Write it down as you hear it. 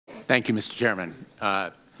Thank you, Mr. Chairman.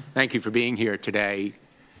 Thank you for being here today,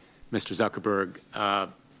 Mr.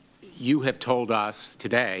 Zuckerberg. You have told us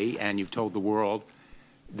today, and you've told the world,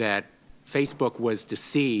 that Facebook was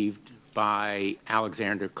deceived by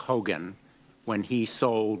Alexander Kogan when he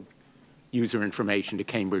sold user information to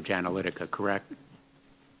Cambridge Analytica, correct?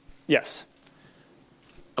 Yes.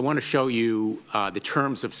 I want to show you the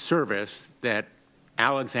terms of service that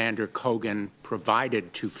Alexander Kogan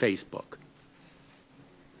provided to Facebook.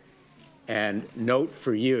 And note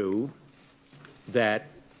for you that,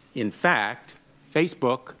 in fact,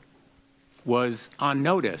 Facebook was on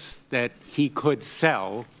notice that he could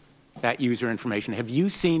sell that user information. Have you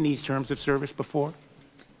seen these terms of service before?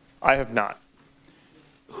 I have not.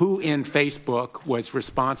 Who in Facebook was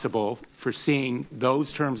responsible for seeing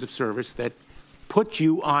those terms of service that put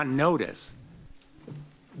you on notice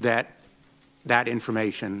that that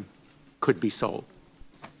information could be sold?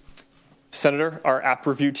 Senator, our app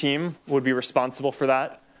review team would be responsible for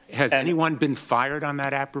that. Has anyone been fired on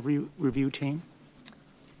that app review team?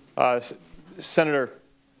 Senator,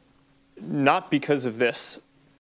 not because of this,